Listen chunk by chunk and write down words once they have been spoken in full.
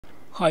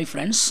Hi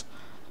friends,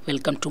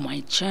 welcome to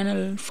my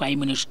channel 5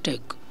 Minutes Tech.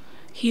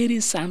 Here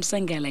is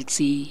Samsung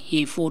Galaxy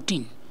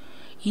A14.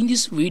 In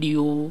this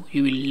video,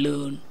 you will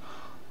learn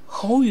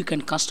how you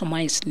can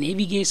customize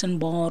navigation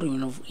bar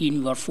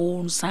in your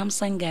phone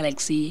Samsung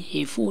Galaxy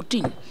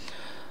A14.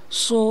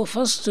 So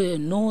first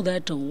know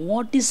that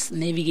what is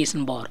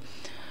navigation bar.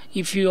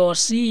 If you are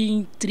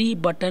seeing three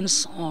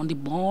buttons on the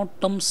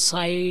bottom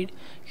side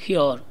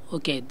here,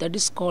 okay, that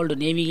is called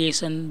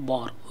navigation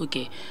bar.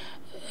 Okay,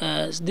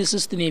 this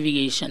is the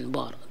navigation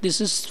bar. This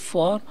is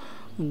for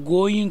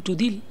going to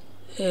the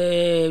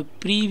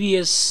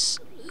previous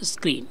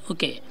screen.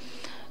 Okay,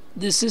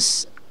 this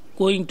is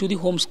going to the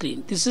home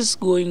screen. This is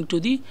going to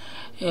the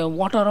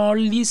what are all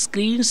the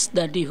screens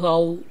that you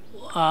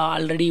have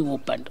already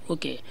opened.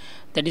 Okay,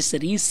 that is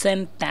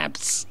recent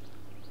tabs.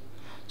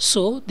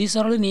 So these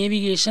are all the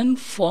navigation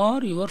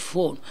for your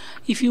phone.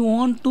 If you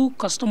want to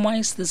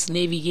customize this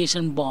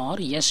navigation bar,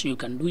 yes, you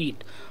can do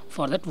it.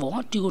 For that,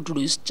 what you go to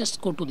do is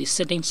just go to the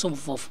settings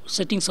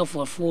of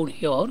your phone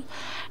here,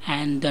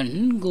 and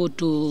then go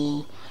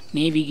to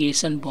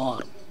navigation bar.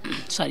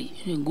 Sorry,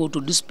 go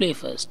to display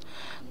first.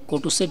 Go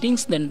to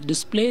settings, then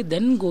display,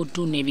 then go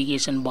to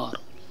navigation bar.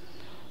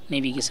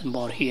 Navigation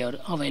bar here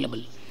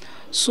available.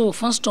 So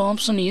first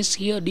option is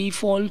here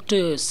default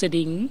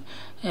setting.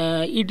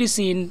 It is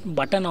in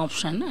button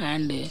option,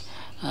 and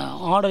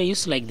order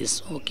is like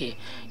this. Okay,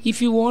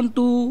 if you want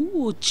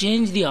to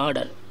change the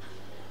order,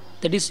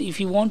 that is, if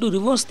you want to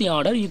reverse the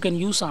order, you can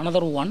use another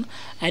one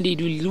and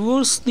it will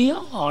reverse the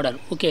order.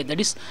 Okay, that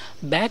is,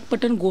 back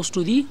button goes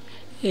to the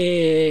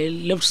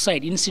left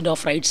side instead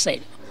of right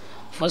side.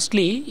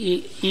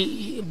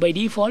 Firstly, by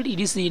default it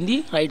is in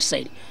the right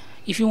side.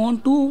 If you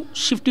want to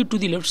shift it to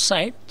the left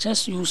side,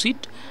 just use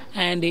it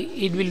and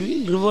it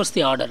will reverse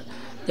the order.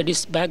 That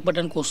is, back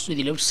button goes to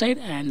the left side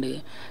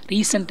and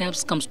recent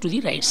tabs comes to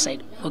the right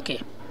side. Okay,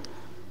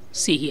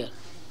 see here,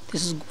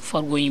 this is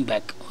for going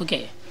back.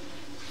 Okay,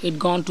 it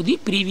gone to the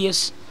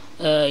previous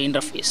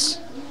interface,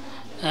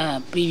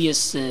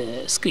 previous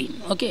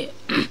screen. Okay,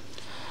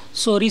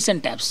 so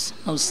recent tabs,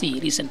 now see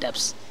recent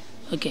tabs.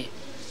 Okay,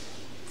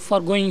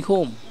 for going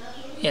home,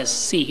 yes,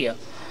 see here.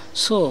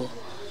 So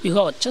you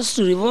have just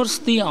to reverse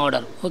the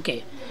order.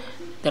 Okay,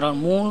 there are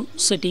more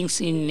settings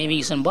in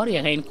navigation bar.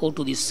 Again, go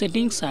to the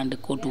settings and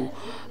go to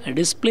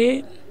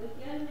display,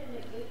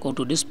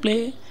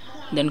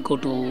 then go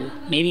to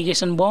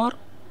navigation bar,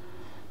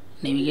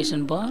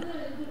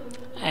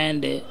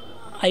 and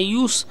I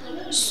use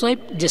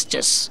swipe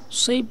gestures.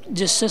 Swipe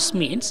gestures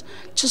means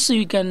just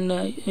you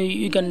can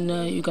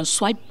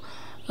swipe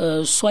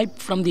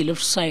from the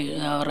left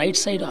side, right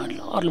side,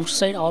 or left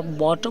side, or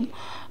bottom,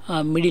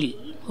 middle.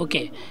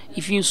 Okay,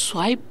 if you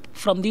swipe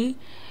from the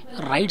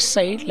right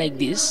side like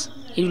this,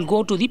 it will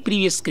go to the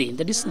previous screen.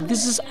 That is,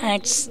 this is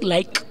acts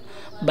like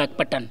back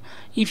button.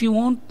 If you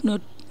want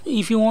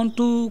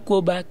to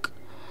go back,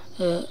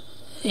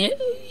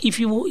 if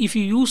you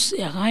use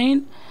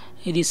again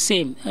the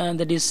same,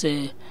 that is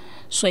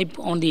swipe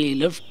on the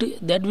left,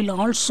 that will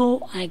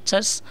also act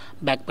as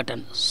back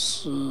button.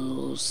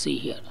 So see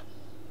here,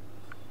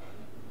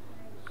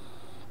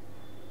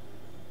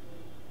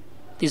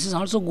 this is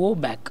also go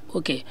back.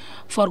 Okay,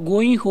 for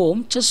going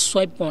home, just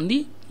swipe on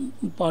the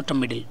bottom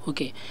middle.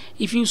 Okay,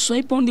 if you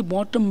swipe on the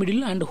bottom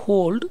middle and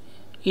hold,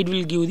 it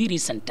will give the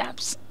recent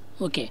tabs.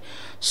 Okay,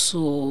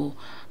 so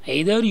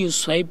either you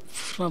swipe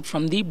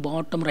from the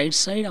bottom right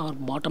side or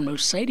bottom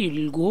left side, it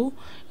will go,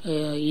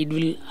 it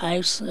will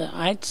acts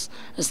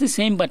as the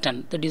same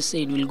button. That is,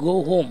 it will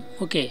go home.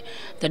 Okay,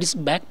 that is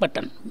back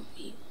button.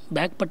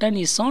 Back button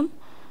is on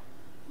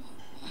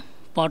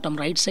bottom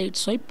right side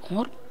swipe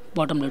or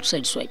bottom left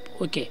side swipe.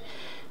 Okay,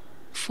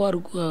 for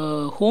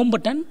home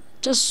button,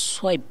 just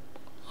swipe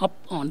up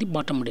on the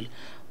bottom middle.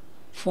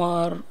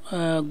 For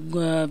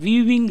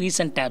viewing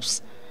recent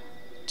tabs,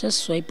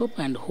 just swipe up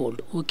and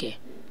hold. Okay,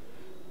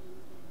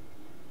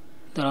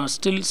 there are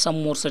still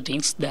some more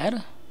settings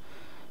there,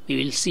 we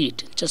will see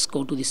it. Just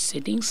go to the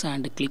settings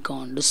and click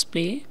on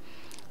display,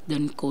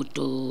 then go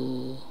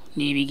to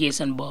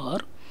navigation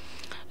bar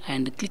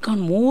and click on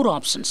more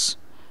options.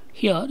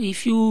 Here,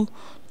 if you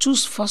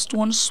choose first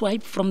one,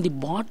 swipe from the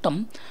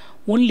bottom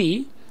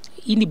only,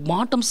 in the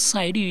bottom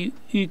side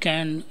you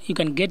can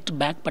get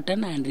back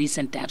button and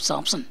recent tabs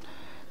option.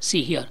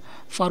 See here,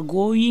 for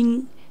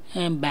going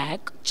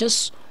back,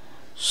 just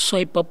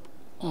swipe up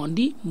on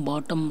the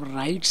bottom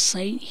right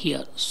side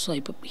here,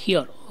 swipe up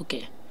here.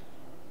 Okay,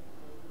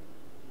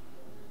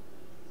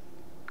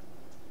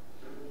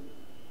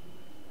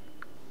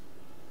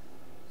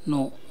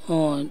 no,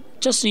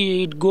 just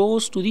it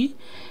goes to the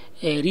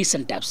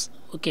recent tabs.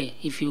 Okay,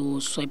 if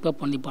you swipe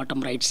up on the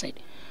bottom right side,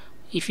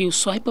 if you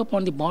swipe up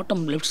on the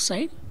bottom left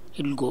side,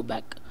 it will go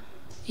back.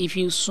 If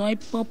you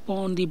swipe up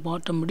on the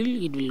bottom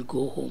middle, it will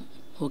go home.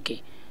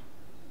 Okay,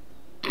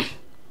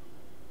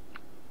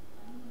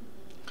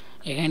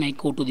 again I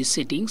go to the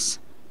settings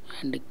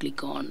and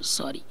click on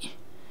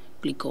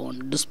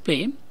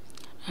display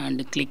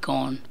and click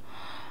on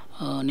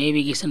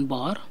navigation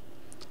bar,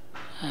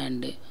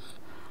 and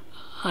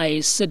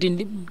I set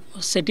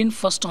in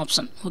first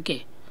option,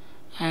 okay,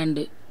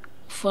 and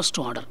first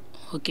order,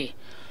 okay.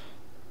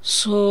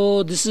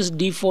 So this is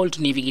default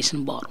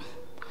navigation bar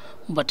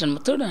button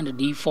method and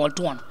default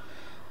one.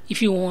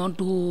 If you want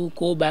to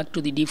go back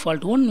to the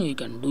default one, you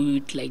can do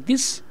it like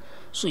this.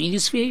 So in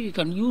this way you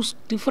can use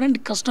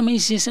different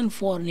customization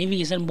for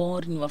navigation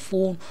bar in your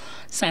phone,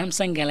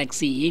 Samsung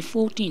Galaxy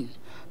A14.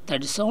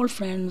 That is all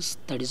friends,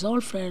 that is all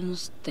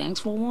friends.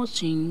 Thanks for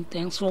watching,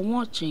 thanks for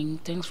watching,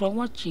 thanks for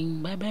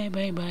watching. Bye bye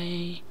bye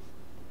bye.